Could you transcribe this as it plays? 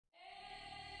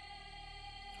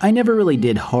I never really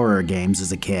did horror games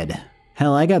as a kid.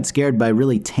 Hell, I got scared by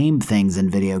really tame things in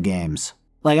video games.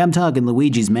 Like, I'm talking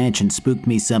Luigi's Mansion spooked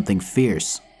me something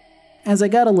fierce. As I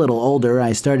got a little older,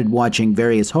 I started watching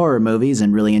various horror movies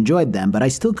and really enjoyed them, but I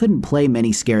still couldn't play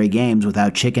many scary games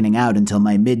without chickening out until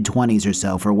my mid-20s or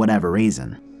so for whatever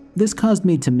reason. This caused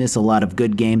me to miss a lot of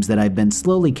good games that I've been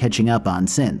slowly catching up on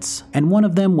since, and one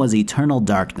of them was Eternal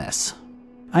Darkness.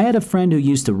 I had a friend who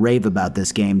used to rave about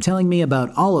this game, telling me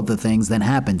about all of the things that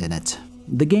happened in it.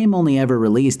 The game only ever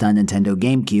released on Nintendo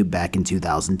GameCube back in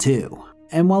 2002.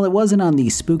 And while it wasn't on the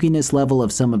spookiness level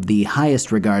of some of the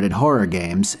highest regarded horror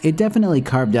games, it definitely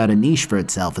carved out a niche for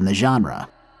itself in the genre.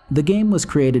 The game was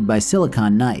created by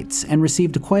Silicon Knights and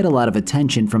received quite a lot of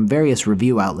attention from various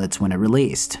review outlets when it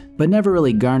released, but never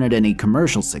really garnered any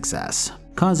commercial success,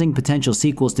 causing potential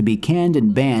sequels to be canned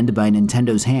and banned by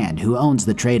Nintendo's hand, who owns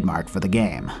the trademark for the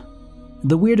game.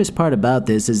 The weirdest part about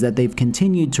this is that they've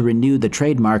continued to renew the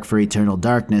trademark for Eternal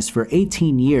Darkness for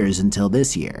 18 years until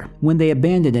this year, when they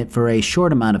abandoned it for a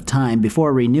short amount of time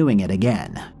before renewing it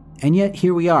again. And yet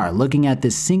here we are, looking at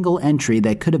this single entry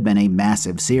that could have been a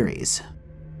massive series.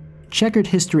 Checkered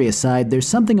history aside, there's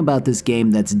something about this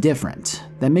game that's different,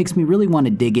 that makes me really want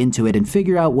to dig into it and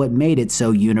figure out what made it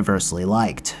so universally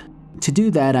liked. To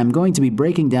do that, I'm going to be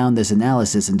breaking down this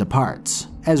analysis into parts,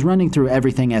 as running through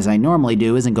everything as I normally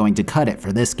do isn't going to cut it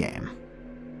for this game.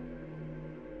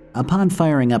 Upon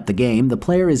firing up the game, the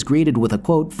player is greeted with a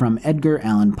quote from Edgar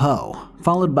Allan Poe,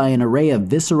 followed by an array of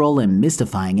visceral and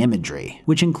mystifying imagery,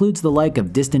 which includes the like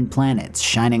of distant planets,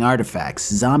 shining artifacts,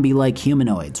 zombie-like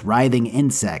humanoids, writhing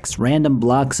insects, random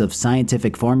blocks of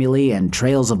scientific formulae, and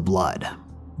trails of blood.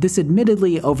 This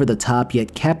admittedly over-the-top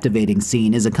yet captivating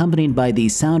scene is accompanied by the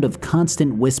sound of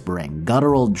constant whispering,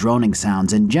 guttural droning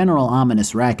sounds, and general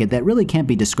ominous racket that really can't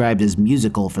be described as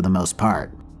musical for the most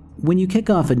part. When you kick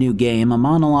off a new game, a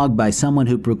monologue by someone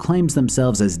who proclaims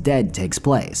themselves as dead takes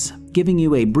place, giving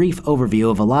you a brief overview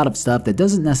of a lot of stuff that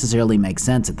doesn't necessarily make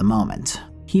sense at the moment.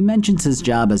 He mentions his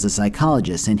job as a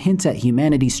psychologist and hints at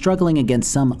humanity struggling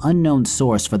against some unknown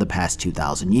source for the past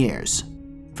 2,000 years.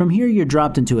 From here, you're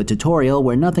dropped into a tutorial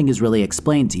where nothing is really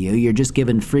explained to you, you're just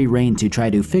given free rein to try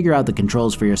to figure out the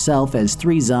controls for yourself as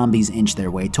 3 zombies inch their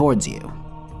way towards you.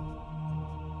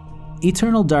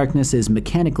 Eternal Darkness is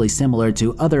mechanically similar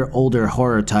to other older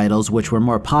horror titles which were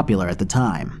more popular at the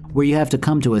time, where you have to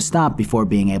come to a stop before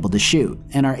being able to shoot,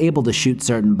 and are able to shoot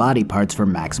certain body parts for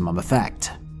maximum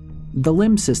effect. The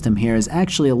limb system here is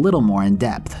actually a little more in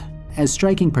depth, as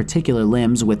striking particular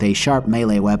limbs with a sharp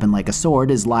melee weapon like a sword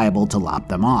is liable to lop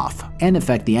them off, and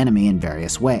affect the enemy in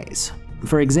various ways.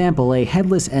 For example, a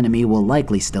headless enemy will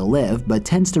likely still live, but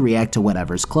tends to react to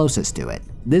whatever's closest to it.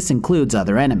 This includes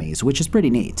other enemies, which is pretty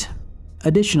neat.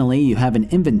 Additionally, you have an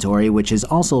inventory which is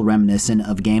also reminiscent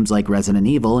of games like Resident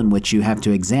Evil, in which you have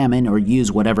to examine or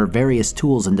use whatever various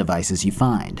tools and devices you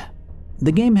find.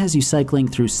 The game has you cycling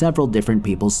through several different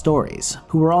people's stories,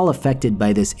 who are all affected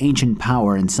by this ancient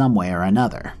power in some way or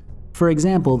another. For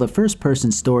example, the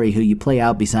first-person story who you play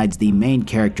out besides the main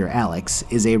character Alex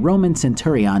is a Roman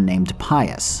centurion named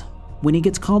Pius. When he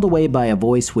gets called away by a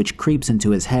voice which creeps into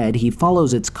his head, he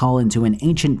follows its call into an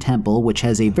ancient temple which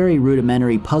has a very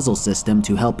rudimentary puzzle system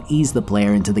to help ease the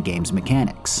player into the game's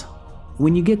mechanics.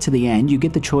 When you get to the end, you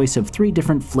get the choice of 3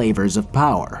 different flavors of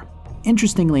power.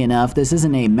 Interestingly enough, this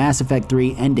isn't a Mass Effect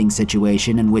 3 ending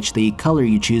situation in which the color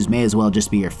you choose may as well just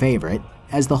be your favorite,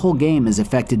 as the whole game is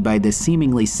affected by this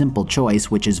seemingly simple choice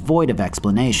which is void of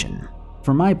explanation.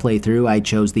 For my playthrough, I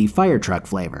chose the fire truck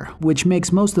flavor, which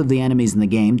makes most of the enemies in the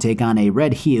game take on a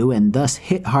red hue and thus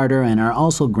hit harder and are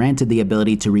also granted the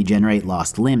ability to regenerate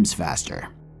lost limbs faster.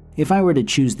 If I were to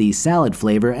choose the salad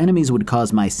flavor, enemies would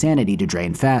cause my sanity to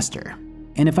drain faster.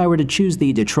 And if I were to choose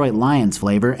the Detroit Lions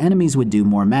flavor, enemies would do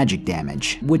more magic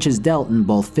damage, which is dealt in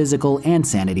both physical and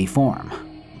sanity form.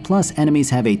 Plus, enemies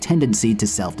have a tendency to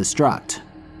self-destruct.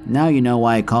 Now you know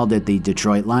why I called it the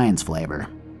Detroit Lions flavor.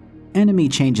 Enemy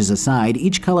changes aside,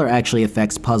 each color actually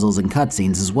affects puzzles and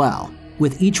cutscenes as well,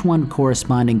 with each one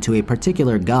corresponding to a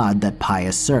particular god that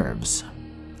Pius serves.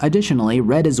 Additionally,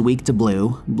 red is weak to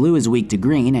blue, blue is weak to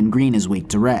green, and green is weak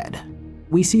to red.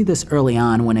 We see this early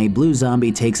on when a blue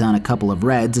zombie takes on a couple of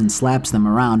reds and slaps them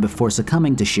around before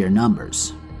succumbing to sheer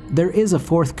numbers. There is a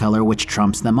 4th color which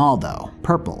trumps them all though,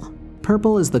 purple.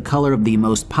 Purple is the color of the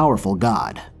most powerful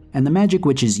god, and the magic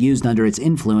which is used under its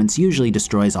influence usually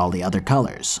destroys all the other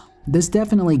colors. This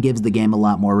definitely gives the game a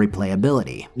lot more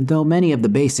replayability, though many of the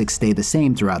basics stay the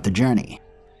same throughout the journey.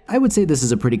 I would say this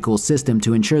is a pretty cool system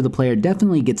to ensure the player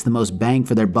definitely gets the most bang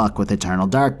for their buck with Eternal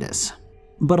Darkness.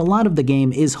 But a lot of the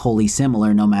game is wholly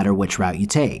similar no matter which route you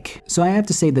take, so I have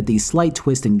to say that the slight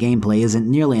twist in gameplay isn't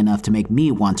nearly enough to make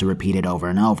me want to repeat it over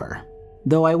and over.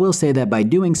 Though I will say that by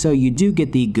doing so you do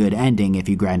get the good ending if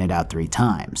you grind it out 3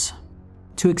 times.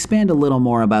 To expand a little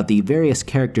more about the various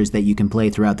characters that you can play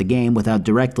throughout the game without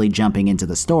directly jumping into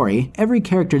the story, every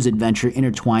character's adventure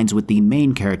intertwines with the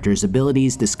main character's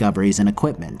abilities, discoveries, and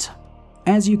equipment.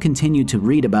 As you continue to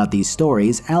read about these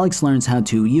stories, Alex learns how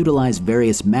to utilize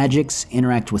various magics,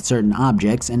 interact with certain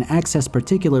objects, and access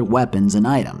particular weapons and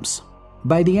items.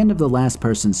 By the end of the last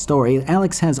person's story,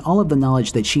 Alex has all of the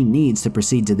knowledge that she needs to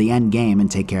proceed to the end game and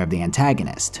take care of the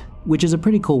antagonist, which is a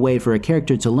pretty cool way for a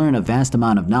character to learn a vast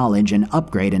amount of knowledge and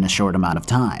upgrade in a short amount of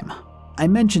time. I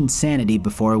mentioned Sanity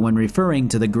before when referring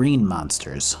to the green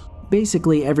monsters.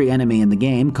 Basically, every enemy in the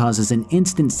game causes an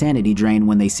instant sanity drain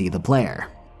when they see the player.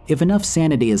 If enough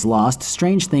sanity is lost,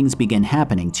 strange things begin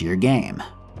happening to your game.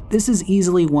 This is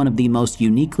easily one of the most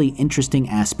uniquely interesting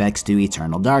aspects to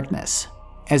Eternal Darkness,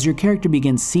 as your character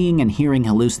begins seeing and hearing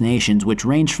hallucinations which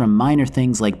range from minor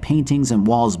things like paintings and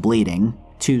walls bleeding,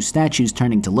 to statues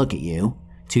turning to look at you,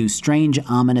 to strange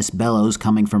ominous bellows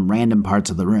coming from random parts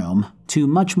of the room, to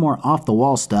much more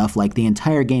off-the-wall stuff like the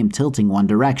entire game tilting one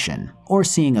direction, or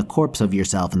seeing a corpse of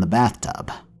yourself in the bathtub.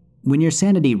 When your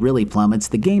sanity really plummets,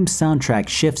 the game's soundtrack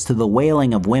shifts to the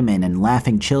wailing of women and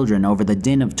laughing children over the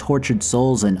din of tortured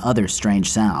souls and other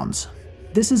strange sounds.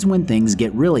 This is when things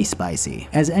get really spicy,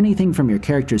 as anything from your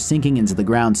character sinking into the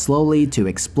ground slowly, to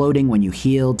exploding when you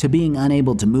heal, to being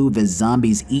unable to move as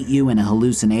zombies eat you in a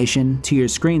hallucination, to your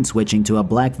screen switching to a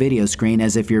black video screen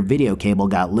as if your video cable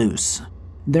got loose.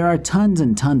 There are tons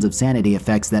and tons of sanity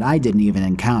effects that I didn't even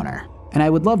encounter, and I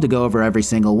would love to go over every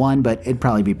single one, but it'd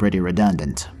probably be pretty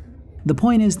redundant. The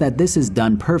point is that this is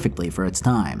done perfectly for its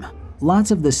time. Lots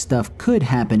of this stuff could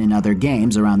happen in other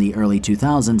games around the early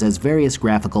 2000s as various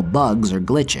graphical bugs or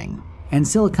glitching, and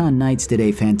Silicon Knights did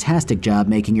a fantastic job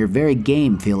making your very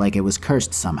game feel like it was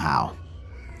cursed somehow.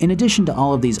 In addition to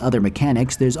all of these other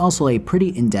mechanics, there's also a pretty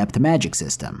in-depth magic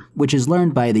system, which is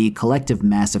learned by the collective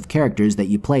mass of characters that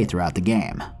you play throughout the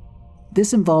game.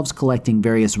 This involves collecting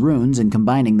various runes and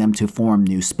combining them to form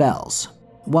new spells.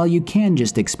 While you can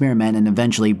just experiment and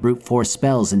eventually brute force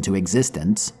spells into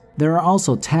existence, there are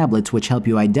also tablets which help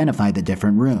you identify the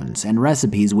different runes, and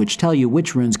recipes which tell you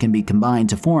which runes can be combined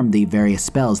to form the various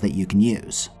spells that you can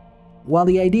use. While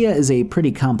the idea is a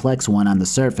pretty complex one on the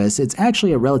surface, it's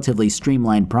actually a relatively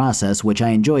streamlined process which I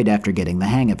enjoyed after getting the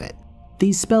hang of it.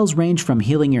 These spells range from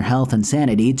healing your health and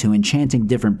sanity, to enchanting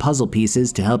different puzzle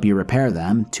pieces to help you repair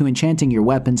them, to enchanting your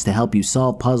weapons to help you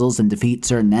solve puzzles and defeat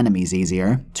certain enemies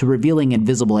easier, to revealing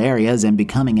invisible areas and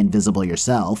becoming invisible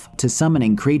yourself, to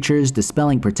summoning creatures,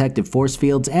 dispelling protective force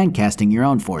fields, and casting your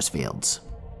own force fields.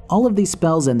 All of these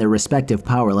spells and their respective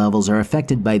power levels are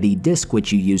affected by the disc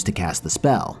which you use to cast the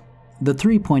spell. The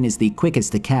 3-point is the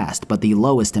quickest to cast, but the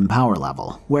lowest in power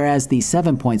level, whereas the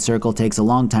 7-point circle takes a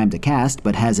long time to cast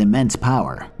but has immense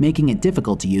power, making it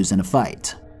difficult to use in a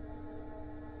fight.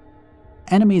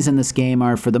 Enemies in this game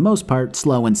are for the most part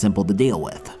slow and simple to deal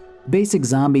with. Basic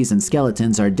zombies and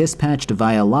skeletons are dispatched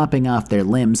via lopping off their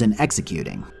limbs and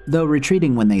executing, though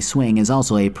retreating when they swing is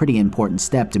also a pretty important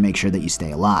step to make sure that you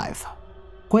stay alive.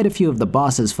 Quite a few of the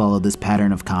bosses follow this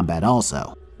pattern of combat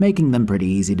also, making them pretty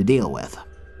easy to deal with.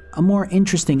 A more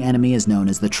interesting enemy is known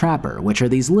as the Trapper, which are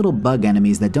these little bug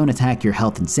enemies that don't attack your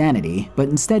health and sanity, but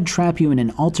instead trap you in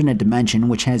an alternate dimension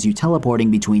which has you teleporting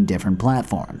between different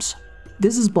platforms.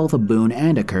 This is both a boon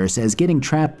and a curse, as getting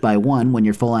trapped by one when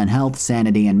you're full on health,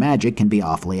 sanity, and magic can be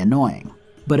awfully annoying.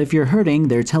 But if you're hurting,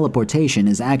 their teleportation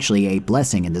is actually a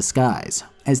blessing in disguise,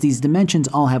 as these dimensions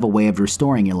all have a way of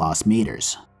restoring your lost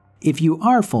meters. If you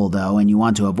are full though and you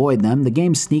want to avoid them, the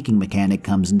game's sneaking mechanic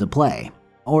comes into play.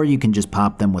 Or you can just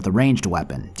pop them with a ranged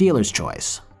weapon, dealer's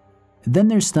choice. Then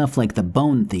there's stuff like the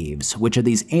Bone Thieves, which are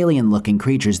these alien-looking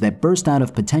creatures that burst out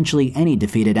of potentially any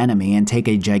defeated enemy and take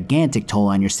a gigantic toll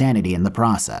on your sanity in the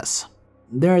process.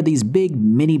 There are these big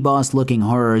mini-boss-looking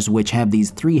horrors which have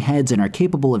these 3 heads and are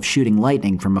capable of shooting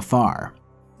lightning from afar.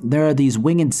 There are these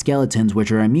winged skeletons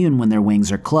which are immune when their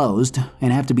wings are closed,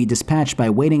 and have to be dispatched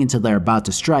by waiting until they're about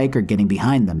to strike or getting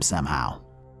behind them somehow.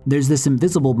 There's this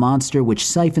invisible monster which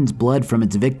siphons blood from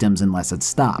its victims unless it's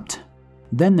stopped.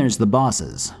 Then there's the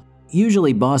bosses.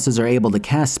 Usually bosses are able to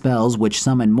cast spells which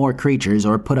summon more creatures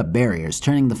or put up barriers,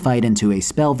 turning the fight into a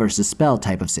spell versus spell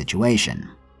type of situation.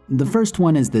 The first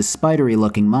one is this spidery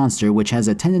looking monster which has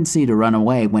a tendency to run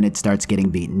away when it starts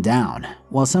getting beaten down,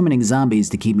 while summoning zombies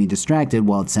to keep me distracted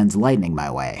while it sends lightning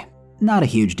my way. Not a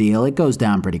huge deal, it goes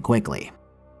down pretty quickly.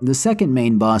 The second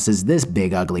main boss is this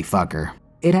big ugly fucker.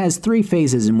 It has 3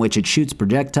 phases in which it shoots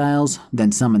projectiles,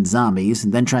 then summons zombies,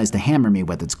 then tries to hammer me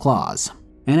with its claws.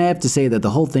 And I have to say that the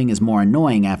whole thing is more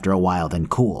annoying after a while than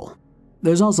cool.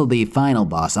 There's also the final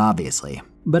boss, obviously,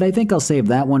 but I think I'll save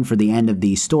that one for the end of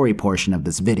the story portion of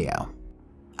this video.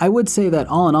 I would say that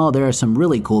all in all there are some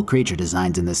really cool creature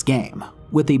designs in this game,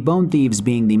 with the Bone Thieves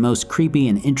being the most creepy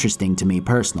and interesting to me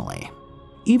personally.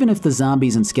 Even if the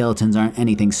zombies and skeletons aren't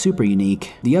anything super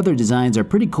unique, the other designs are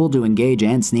pretty cool to engage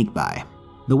and sneak by.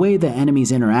 The way the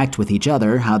enemies interact with each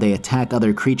other, how they attack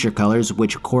other creature colors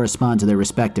which correspond to their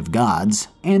respective gods,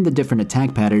 and the different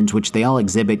attack patterns which they all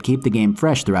exhibit keep the game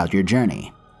fresh throughout your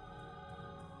journey.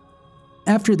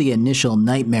 After the initial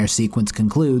nightmare sequence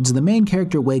concludes, the main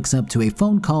character wakes up to a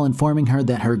phone call informing her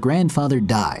that her grandfather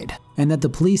died, and that the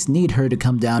police need her to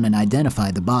come down and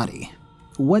identify the body.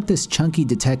 What this chunky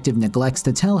detective neglects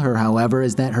to tell her, however,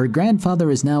 is that her grandfather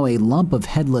is now a lump of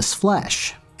headless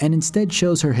flesh, and instead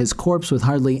shows her his corpse with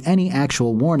hardly any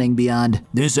actual warning beyond,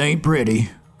 "This ain't pretty."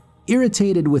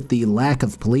 Irritated with the lack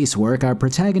of police work, our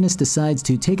protagonist decides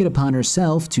to take it upon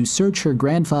herself to search her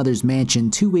grandfather's mansion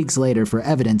 2 weeks later for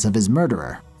evidence of his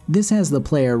murderer. This has the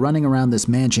player running around this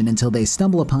mansion until they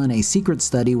stumble upon a secret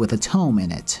study with a tome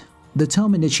in it. The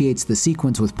tome initiates the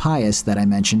sequence with Pius that I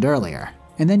mentioned earlier,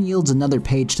 and then yields another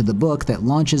page to the book that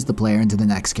launches the player into the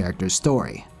next character's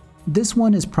story. This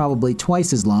one is probably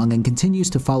twice as long and continues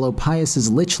to follow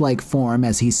Pius's lich-like form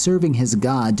as he's serving his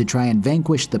god to try and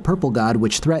vanquish the purple god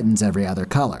which threatens every other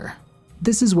color.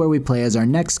 This is where we play as our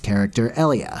next character,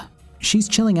 Ehn'gha. She's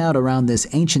chilling out around this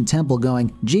ancient temple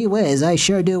going, "Gee whiz, I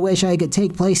sure do wish I could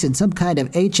take place in some kind of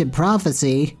ancient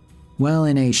prophecy." Well,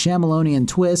 in a Shyamalan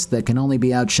twist that can only be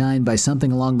outshined by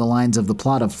something along the lines of the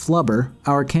plot of Flubber,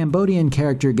 our Cambodian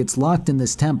character gets locked in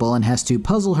this temple and has to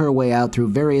puzzle her way out through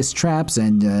various traps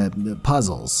and,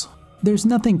 puzzles. There's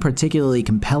nothing particularly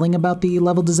compelling about the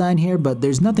level design here, but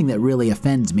there's nothing that really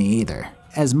offends me either,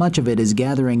 as much of it is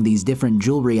gathering these different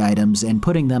jewelry items and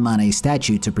putting them on a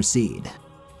statue to proceed.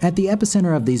 At the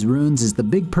epicenter of these runes is the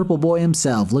big purple boy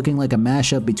himself, looking like a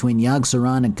mashup between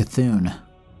Yogg-Saron and Cthulhu.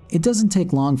 It doesn't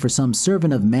take long for some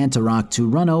servant of Mantarok to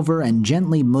run over and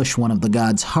gently mush one of the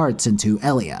god's hearts into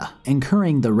Ehn'gha,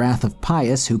 incurring the wrath of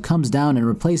Pius, who comes down and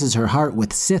replaces her heart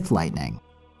with Sith lightning.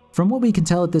 From what we can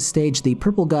tell at this stage, the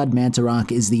purple god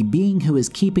Mantarok is the being who is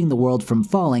keeping the world from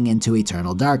falling into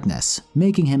eternal darkness,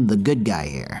 making him the good guy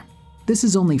here. This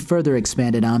is only further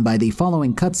expanded on by the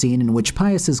following cutscene in which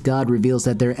Pius's god reveals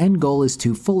that their end goal is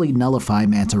to fully nullify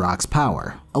Mantarok's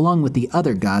power, along with the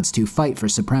other gods to fight for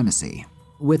supremacy.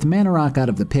 With Mantarok out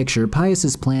of the picture,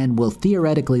 Pius's plan will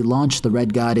theoretically launch the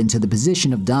Red God into the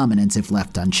position of dominance if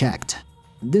left unchecked.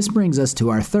 This brings us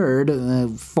to our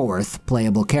fourth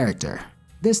playable character.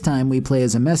 This time we play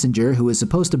as a messenger who is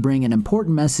supposed to bring an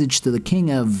important message to the king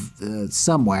of,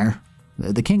 somewhere.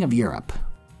 The king of Europe.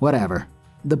 Whatever.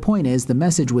 The point is, the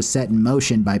message was set in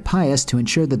motion by Pius to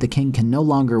ensure that the king can no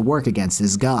longer work against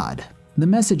his god. The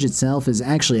message itself is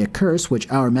actually a curse which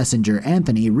our messenger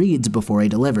Anthony reads before he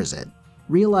delivers it.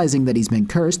 Realizing that he's been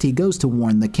cursed, he goes to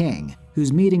warn the king,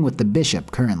 who's meeting with the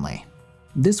bishop currently.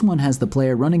 This one has the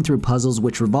player running through puzzles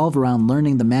which revolve around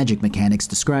learning the magic mechanics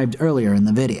described earlier in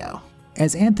the video.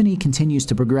 As Anthony continues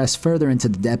to progress further into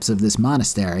the depths of this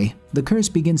monastery, the curse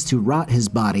begins to rot his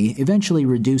body, eventually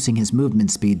reducing his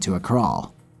movement speed to a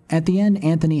crawl. At the end,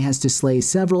 Anthony has to slay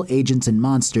several agents and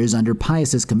monsters under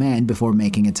Pius's command before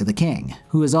making it to the king,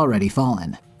 who has already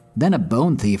fallen. Then a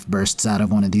bone thief bursts out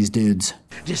of one of these dudes.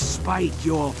 Despite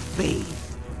your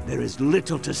faith, there is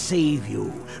little to save you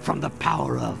from the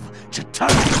power of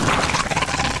Chattur'gha.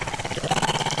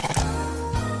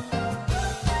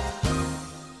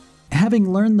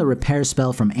 Having learned the repair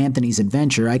spell from Anthony's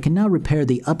adventure, I can now repair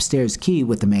the upstairs key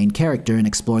with the main character and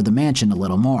explore the mansion a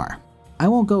little more. I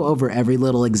won't go over every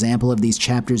little example of these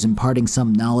chapters imparting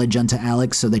some knowledge unto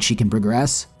Alex so that she can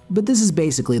progress, but this is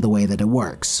basically the way that it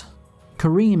works.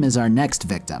 Kareem is our next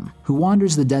victim, who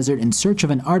wanders the desert in search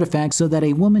of an artifact so that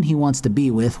a woman he wants to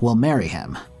be with will marry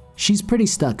him. She's pretty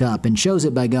stuck up and shows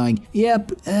it by going,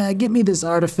 "Yep, get me this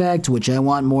artifact, which I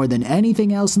want more than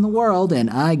anything else in the world,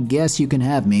 and I guess you can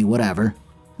have me, whatever."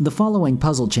 The following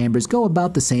puzzle chambers go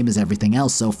about the same as everything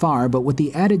else so far, but with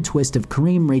the added twist of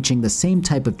Kareem reaching the same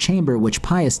type of chamber which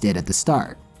Pius did at the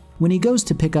start. When he goes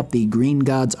to pick up the Green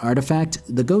God's artifact,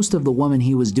 the ghost of the woman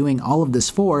he was doing all of this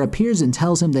for appears and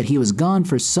tells him that he was gone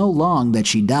for so long that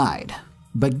she died.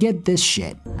 But get this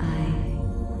shit.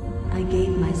 I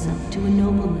gave myself to a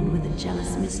nobleman with a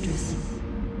jealous mistress.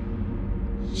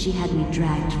 She had me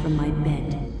dragged from my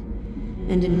bed,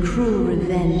 and in cruel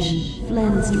revenge,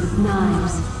 flensed with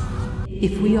knives.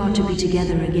 If we are to be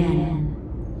together again,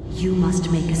 you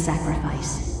must make a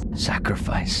sacrifice.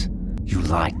 Sacrifice. You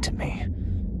lied to me.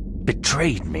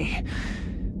 Betrayed me.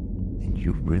 And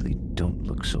you really don't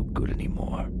look so good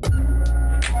anymore.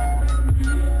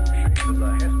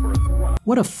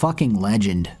 What a fucking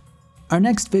legend. Our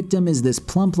next victim is this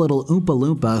plump little Oompa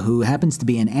Loompa who happens to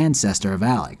be an ancestor of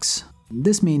Alex.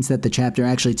 This means that the chapter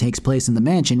actually takes place in the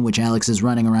mansion which Alex is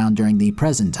running around during the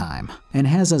present time, and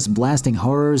has us blasting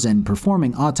horrors and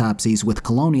performing autopsies with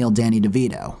colonial Danny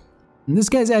DeVito. And this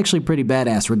guy's actually pretty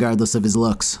badass regardless of his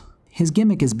looks. His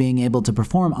gimmick is being able to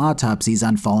perform autopsies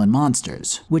on fallen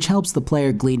monsters, which helps the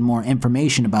player glean more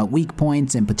information about weak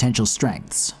points and potential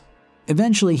strengths.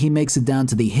 Eventually, he makes it down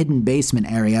to the hidden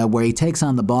basement area where he takes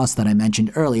on the boss that I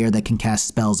mentioned earlier that can cast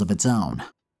spells of its own.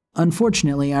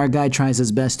 Unfortunately, our guy tries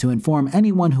his best to inform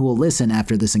anyone who will listen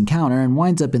after this encounter and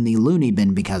winds up in the loony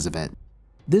bin because of it.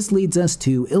 This leads us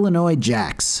to Illinois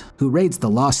Jax, who raids the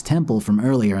Lost Temple from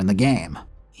earlier in the game.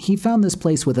 He found this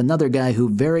place with another guy who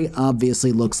very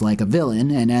obviously looks like a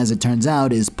villain, and as it turns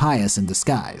out is pious in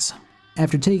disguise.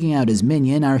 After taking out his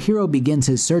minion, our hero begins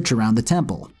his search around the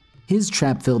temple. His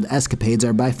trap-filled escapades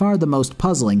are by far the most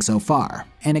puzzling so far,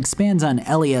 and expands on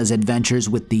Elia's adventures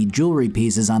with the jewelry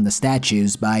pieces on the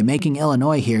statues by making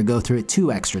Illinois here go through it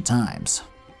 2 extra times.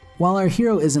 While our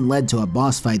hero isn't led to a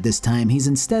boss fight this time, he's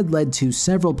instead led to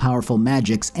several powerful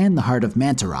magics and the heart of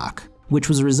Mantarok, which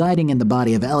was residing in the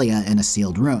body of Elia in a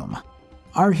sealed room.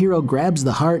 Our hero grabs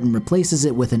the heart and replaces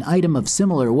it with an item of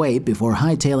similar weight before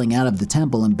hightailing out of the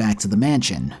temple and back to the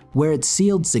mansion, where it's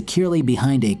sealed securely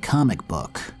behind a comic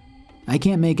book. I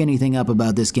can't make anything up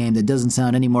about this game that doesn't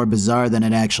sound any more bizarre than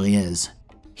it actually is.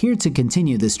 Here to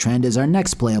continue this trend is our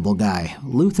next playable guy,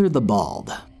 Luther the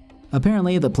Bald.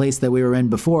 Apparently the place that we were in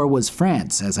before was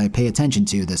France, as I pay attention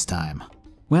to this time.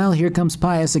 Well, here comes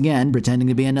Pius again, pretending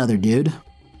to be another dude.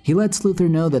 He lets Luther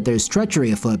know that there's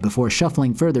treachery afoot before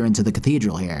shuffling further into the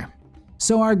cathedral here.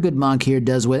 So our good monk here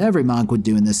does what every monk would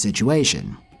do in this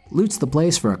situation. Loots the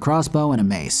place for a crossbow and a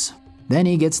mace. Then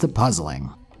he gets to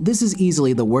puzzling. This is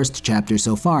easily the worst chapter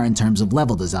so far in terms of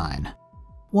level design.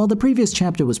 While the previous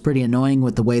chapter was pretty annoying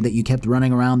with the way that you kept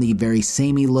running around the very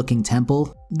samey looking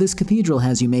temple, this cathedral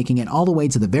has you making it all the way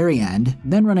to the very end,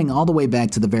 then running all the way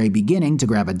back to the very beginning to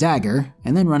grab a dagger,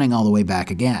 and then running all the way back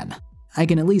again. I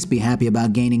can at least be happy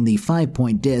about gaining the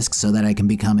 5-point disc so that I can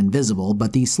become invisible,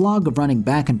 but the slog of running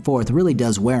back and forth really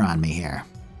does wear on me here.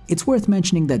 It's worth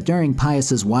mentioning that during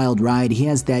Pius's wild ride, he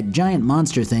has that giant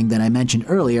monster thing that I mentioned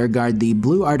earlier guard the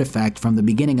blue artifact from the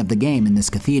beginning of the game in this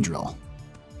cathedral.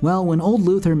 Well, when old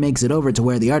Luther makes it over to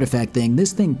where the artifact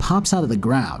this thing pops out of the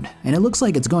ground, and it looks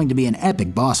like it's going to be an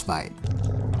epic boss fight.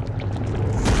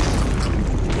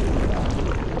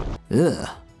 Ugh,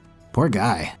 poor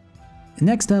guy.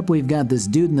 Next up, we've got this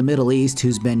dude in the Middle East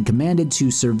who's been commanded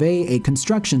to survey a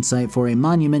construction site for a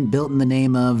monument built in the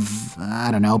name of,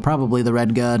 I don't know, probably the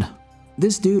Red God.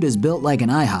 This dude is built like an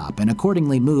IHOP and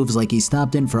accordingly moves like he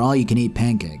stopped in for all-you-can-eat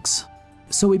pancakes.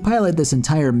 So we pilot this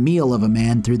entire meal of a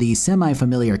man through the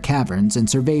semi-familiar caverns and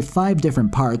survey 5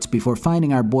 different parts before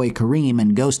finding our boy Kareem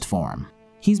in ghost form.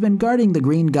 He's been guarding the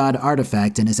Green God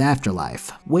artifact in his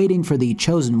afterlife, waiting for the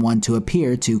Chosen One to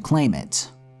appear to claim it.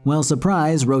 Well,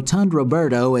 surprise, Rotund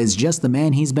Roberto is just the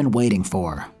man he's been waiting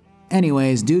for.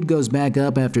 Anyways, dude goes back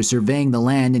up after surveying the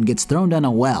land and gets thrown down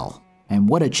a well. And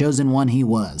what a chosen one he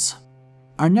was.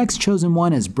 Our next chosen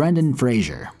one is Brendan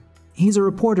Fraser. He's a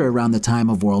reporter around the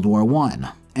time of World War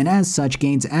I, and as such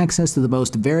gains access to the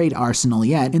most varied arsenal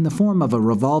yet in the form of a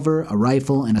revolver, a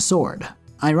rifle, and a sword.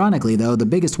 Ironically though, the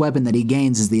biggest weapon that he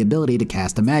gains is the ability to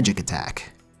cast a magic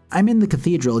attack. I'm in the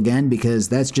cathedral again because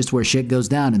that's just where shit goes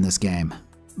down in this game.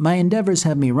 My endeavors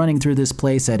have me running through this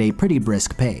place at a pretty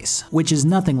brisk pace, which is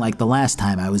nothing like the last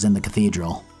time I was in the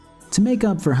cathedral. To make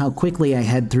up for how quickly I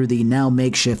head through the now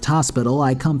makeshift hospital,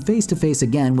 I come face to face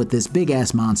again with this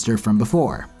big-ass monster from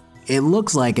before. It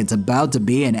looks like it's about to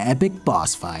be an epic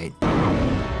boss fight.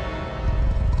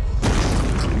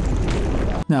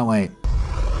 No, wait.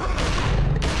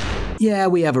 Yeah,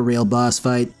 we have a real boss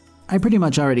fight. I pretty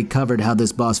much already covered how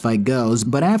this boss fight goes,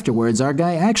 but afterwards our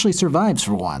guy actually survives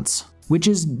for once. Which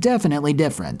is definitely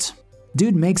different.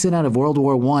 Dude makes it out of World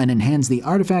War I and hands the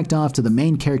artifact off to the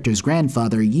main character's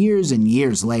grandfather years and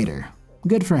years later.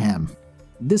 Good for him.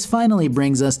 This finally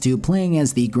brings us to playing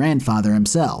as the grandfather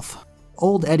himself.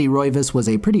 Old Eddie Roivas was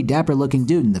a pretty dapper looking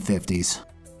dude in the 50s.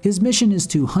 His mission is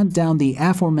to hunt down the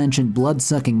aforementioned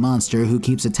blood-sucking monster who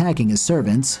keeps attacking his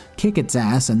servants, kick its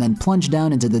ass, and then plunge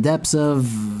down into the depths of…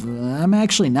 I'm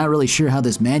actually not really sure how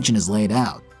this mansion is laid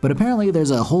out. But apparently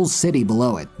there's a whole city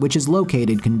below it, which is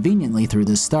located conveniently through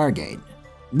this Stargate.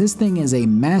 This thing is a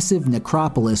massive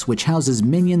necropolis which houses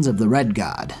minions of the Red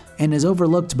God, and is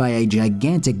overlooked by a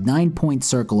gigantic 9-point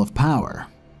circle of power.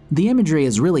 The imagery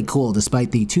is really cool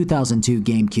despite the 2002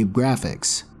 GameCube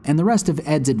graphics, and the rest of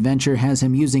Ed's adventure has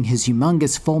him using his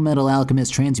humongous Fullmetal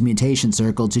Alchemist transmutation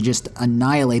circle to just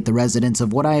annihilate the residents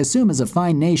of what I assume is a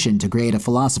fine nation to create a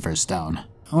Philosopher's Stone,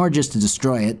 or just to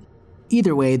destroy it.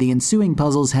 Either way, the ensuing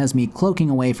puzzles has me cloaking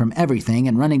away from everything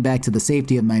and running back to the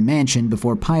safety of my mansion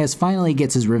before Pius finally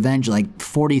gets his revenge like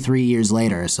 43 years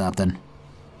later or something.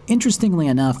 Interestingly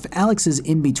enough, Alex's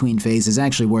in-between phase is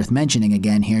actually worth mentioning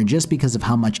again here just because of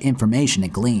how much information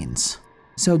it gleans.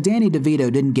 So Danny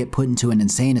DeVito didn't get put into an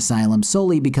insane asylum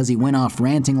solely because he went off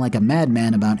ranting like a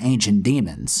madman about ancient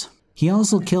demons. He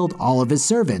also killed all of his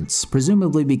servants,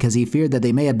 presumably because he feared that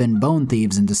they may have been bone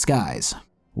thieves in disguise.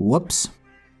 Whoops.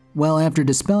 Well, after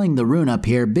dispelling the rune up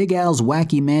here, Big Al's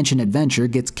wacky mansion adventure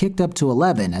gets kicked up to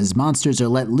 11 as monsters are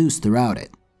let loose throughout it.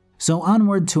 So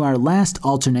onward to our last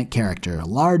alternate character,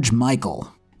 Large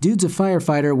Michael. Dude's a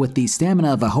firefighter with the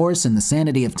stamina of a horse and the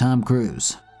sanity of Tom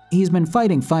Cruise. He's been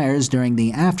fighting fires during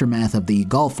the aftermath of the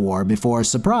Gulf War before,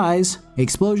 surprise,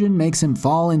 explosion makes him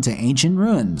fall into ancient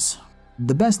ruins.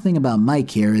 The best thing about Mike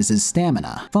here is his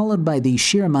stamina, followed by the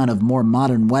sheer amount of more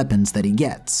modern weapons that he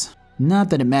gets.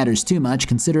 Not that it matters too much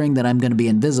considering that I'm going to be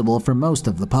invisible for most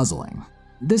of the puzzling.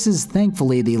 This is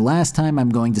thankfully the last time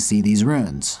I'm going to see these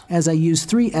runes, as I use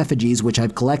 3 effigies which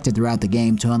I've collected throughout the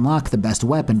game to unlock the best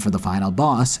weapon for the final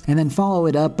boss, and then follow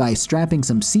it up by strapping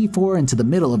some C4 into the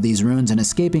middle of these runes and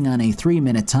escaping on a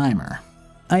 3-minute timer.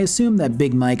 I assume that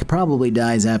Big Mike probably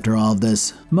dies after all of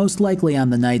this, most likely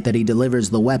on the night that he delivers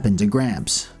the weapon to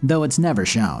Gramps, though it's never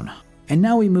shown. And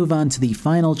now we move on to the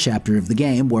final chapter of the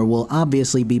game where we'll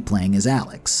obviously be playing as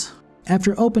Alex.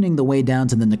 After opening the way down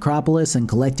to the necropolis and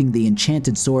collecting the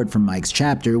enchanted sword from Mike's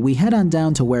chapter, we head on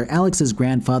down to where Alex's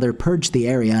grandfather purged the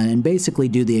area and basically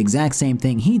do the exact same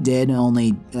thing he did,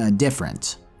 only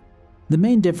different. The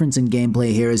main difference in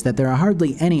gameplay here is that there are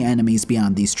hardly any enemies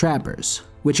beyond these trappers,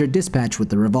 which are dispatched with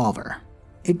the revolver.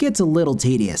 It gets a little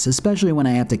tedious, especially when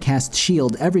I have to cast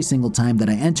shield every single time that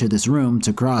I enter this room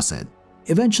to cross it.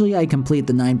 Eventually I complete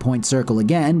the 9-point circle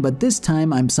again, but this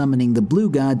time I'm summoning the Blue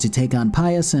God to take on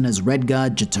Pius and his Red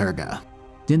God Chattur'gha.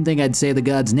 Didn't think I'd say the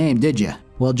god's name, did ya?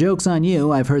 Well, joke's on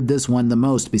you, I've heard this one the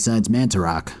most besides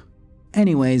Mantarok.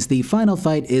 Anyways, the final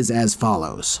fight is as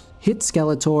follows. Hit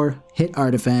Skeletor, hit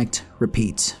Artifact,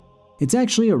 repeat. It's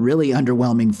actually a really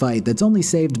underwhelming fight that's only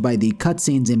saved by the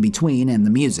cutscenes in between and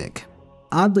the music.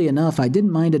 Oddly enough, I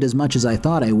didn't mind it as much as I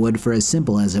thought I would for as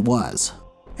simple as it was.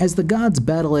 As the gods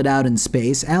battle it out in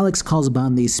space, Alex calls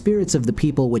upon the spirits of the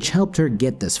people which helped her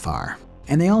get this far,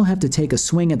 and they all have to take a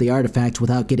swing at the artifact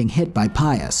without getting hit by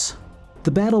Pius. The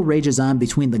battle rages on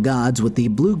between the gods with the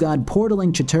blue god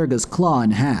portaling Chattur'gha's claw in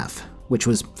half, which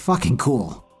was fucking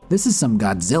cool. This is some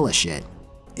Godzilla shit.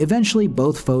 Eventually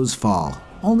both foes fall,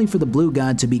 only for the blue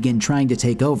god to begin trying to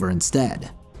take over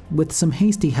instead. With some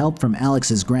hasty help from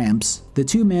Alex's Gramps, the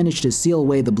two manage to seal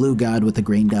away the blue god with the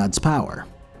green god's power.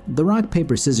 The rock,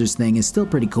 paper, scissors thing is still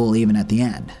pretty cool even at the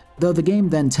end, though the game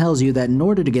then tells you that in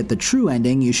order to get the true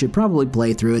ending, you should probably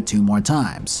play through it 2 more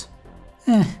times.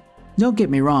 Don't get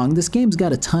me wrong, this game's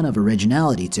got a ton of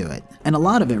originality to it, and a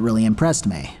lot of it really impressed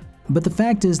me. But the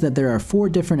fact is that there are 4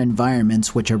 different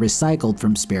environments which are recycled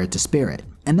from spirit to spirit,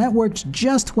 and that worked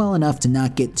just well enough to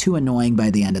not get too annoying by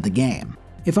the end of the game.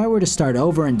 If I were to start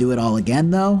over and do it all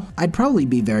again though, I'd probably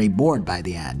be very bored by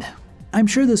the end. I'm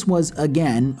sure this was,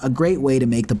 again, a great way to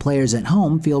make the players at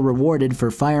home feel rewarded for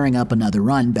firing up another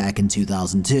run back in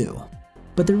 2002.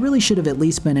 But there really should have at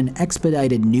least been an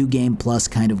expedited New Game Plus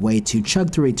kind of way to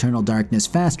chug through Eternal Darkness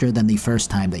faster than the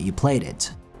first time that you played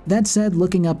it. That said,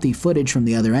 looking up the footage from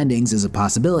the other endings is a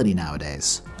possibility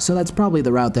nowadays, so that's probably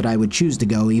the route that I would choose to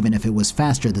go even if it was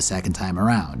faster the second time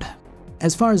around.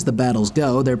 As far as the battles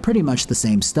go, they're pretty much the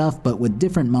same stuff but with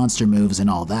different monster moves and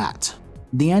all that.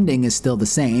 The ending is still the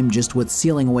same, just with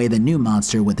sealing away the new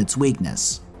monster with its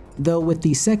weakness. Though with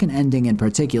the second ending in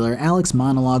particular, Alex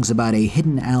monologues about a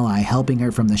hidden ally helping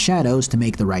her from the shadows to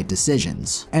make the right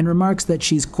decisions, and remarks that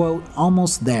she's, quote,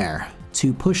 almost there,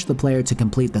 to push the player to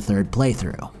complete the 3rd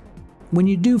playthrough. When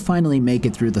you do finally make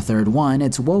it through the 3rd one,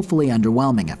 it's woefully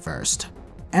underwhelming at first.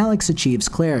 Alex achieves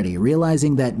clarity,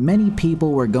 realizing that many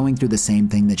people were going through the same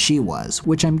thing that she was,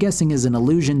 which I'm guessing is an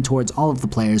allusion towards all of the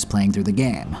players playing through the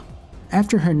game.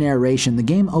 After her narration, the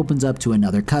game opens up to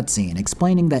another cutscene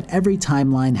explaining that every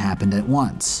timeline happened at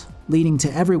once, leading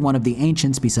to every one of the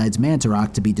ancients besides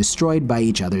Mantarok to be destroyed by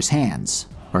each other's hands,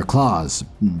 or claws,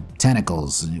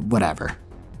 tentacles, whatever.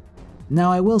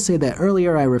 Now I will say that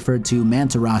earlier I referred to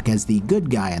Mantarok as the good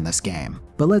guy in this game,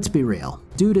 But let's be real,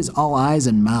 dude is all eyes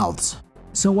and mouths.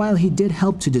 So while he did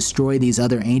help to destroy these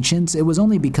other ancients, it was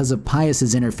only because of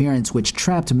Pius's interference which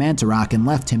trapped Mantarok and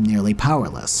left him nearly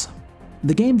powerless.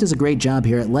 The game does a great job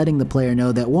here at letting the player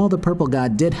know that while the Purple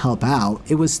God did help out,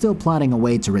 it was still plotting a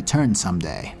way to return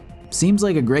someday. Seems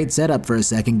like a great setup for a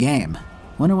second game.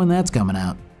 Wonder when that's coming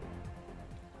out.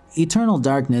 Eternal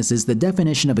Darkness is the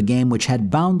definition of a game which had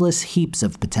boundless heaps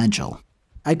of potential.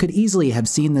 I could easily have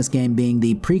seen this game being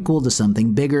the prequel to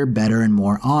something bigger, better, and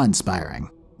more awe-inspiring.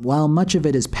 While much of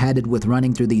it is padded with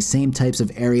running through these same types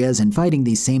of areas and fighting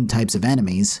these same types of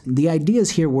enemies, the ideas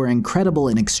here were incredible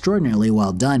and extraordinarily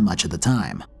well done much of the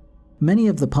time. Many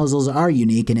of the puzzles are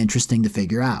unique and interesting to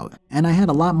figure out, and I had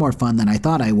a lot more fun than I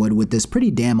thought I would with this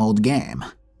pretty damn old game.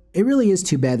 It really is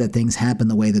too bad that things happen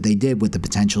the way that they did with the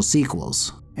potential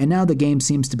sequels, and now the game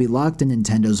seems to be locked in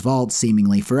Nintendo's vault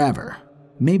seemingly forever.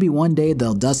 Maybe one day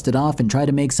they'll dust it off and try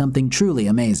to make something truly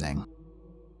amazing.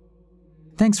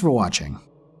 Thanks for watching.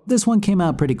 This one came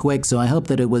out pretty quick, so I hope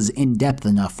that it was in-depth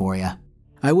enough for you.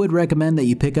 I would recommend that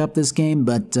you pick up this game,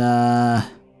 but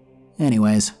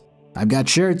anyways, I've got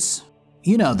shirts.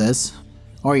 You know this,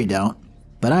 or you don't,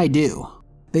 but I do.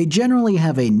 They generally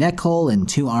have a neck hole and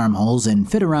 2 armholes and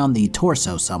fit around the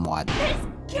torso somewhat. This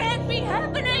can't be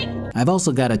happening! I've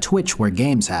also got a Twitch where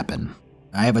games happen.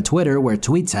 I have a Twitter where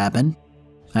tweets happen.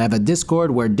 I have a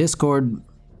Discord where Discord...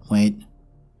 and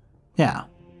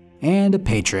a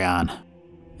Patreon.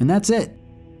 And that's it.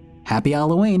 Happy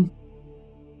Halloween!